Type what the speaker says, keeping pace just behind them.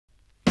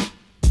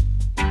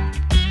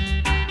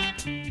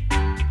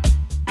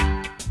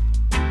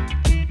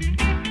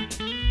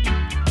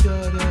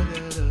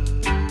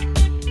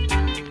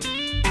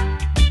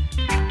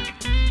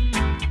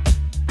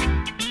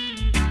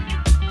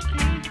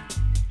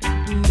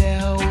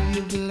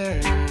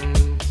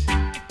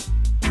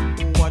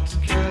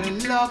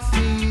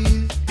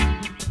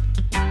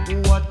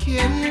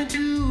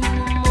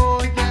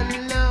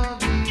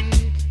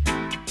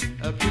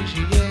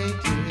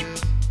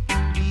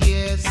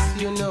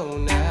know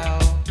now.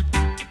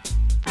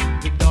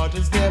 The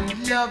daughters them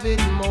love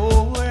it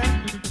more.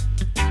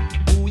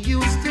 Who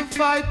used to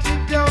fight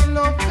it down,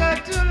 no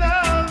got to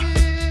love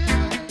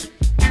it.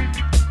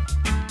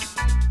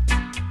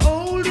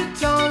 All the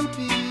time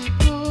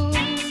people,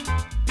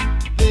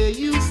 they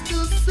used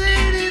to say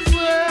these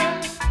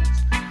words.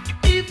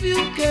 If you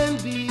can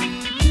beat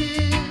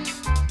it,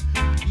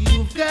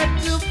 you've got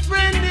to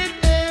friend it,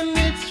 and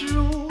it's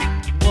true.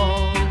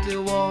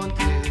 Want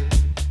it,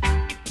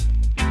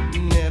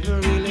 never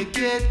really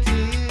get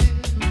it.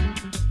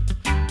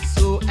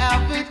 So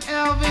have it,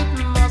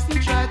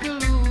 mustn't try to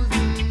lose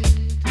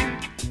it.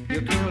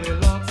 Your curly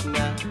locks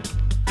now,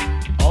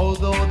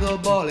 although the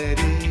ball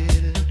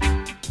headed,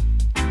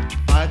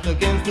 fight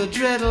against the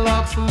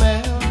dreadlocks,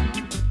 man.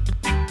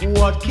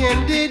 What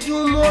can they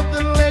do more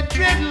than let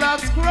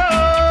dreadlocks grow?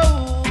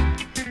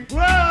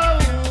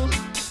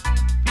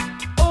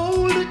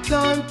 All the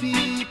time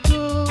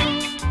people,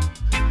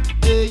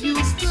 they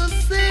used to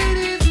say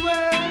these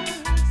words.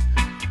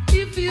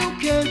 If you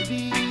can't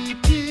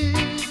beat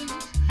it,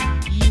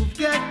 you've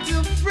got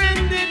to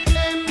friend it,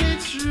 and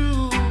it's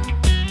true.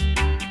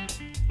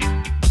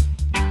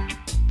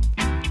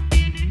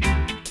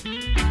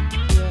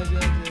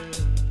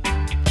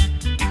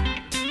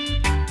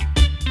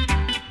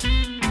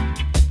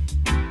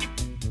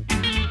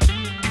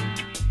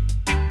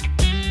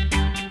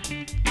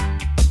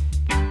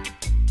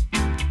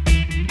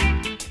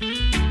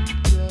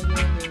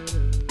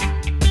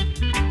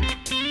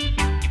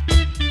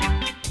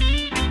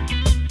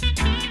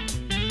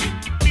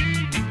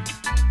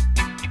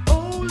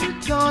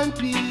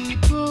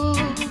 People,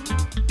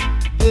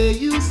 they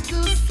used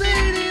to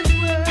say these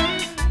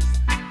words.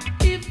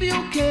 If you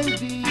can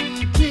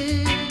beat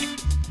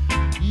it,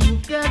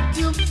 you've got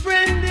to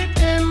friend it,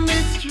 and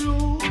it's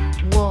true.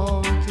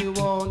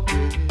 Want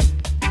it,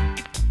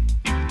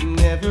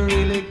 never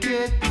really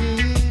get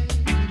it.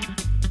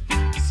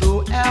 So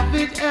have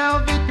it,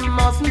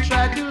 mustn't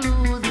try to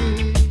lose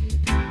it.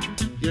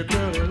 Your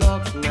curly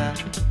locks now,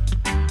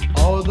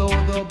 although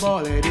the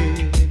ball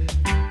headed,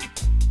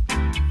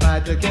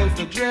 fight against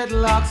the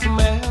dreadlocks,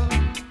 man.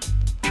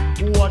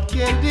 What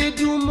can they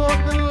do more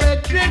than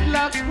let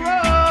dreadlocks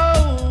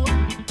grow?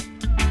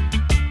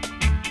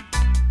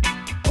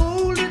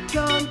 All the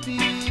time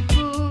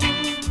people,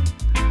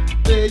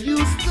 they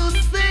used to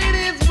say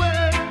these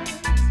words.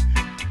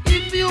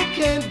 If you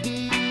can't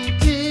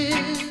beat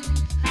it,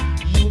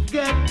 you've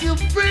got to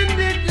friend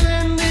it,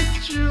 and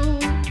it's true.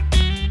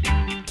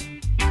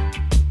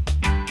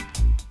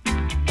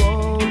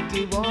 Want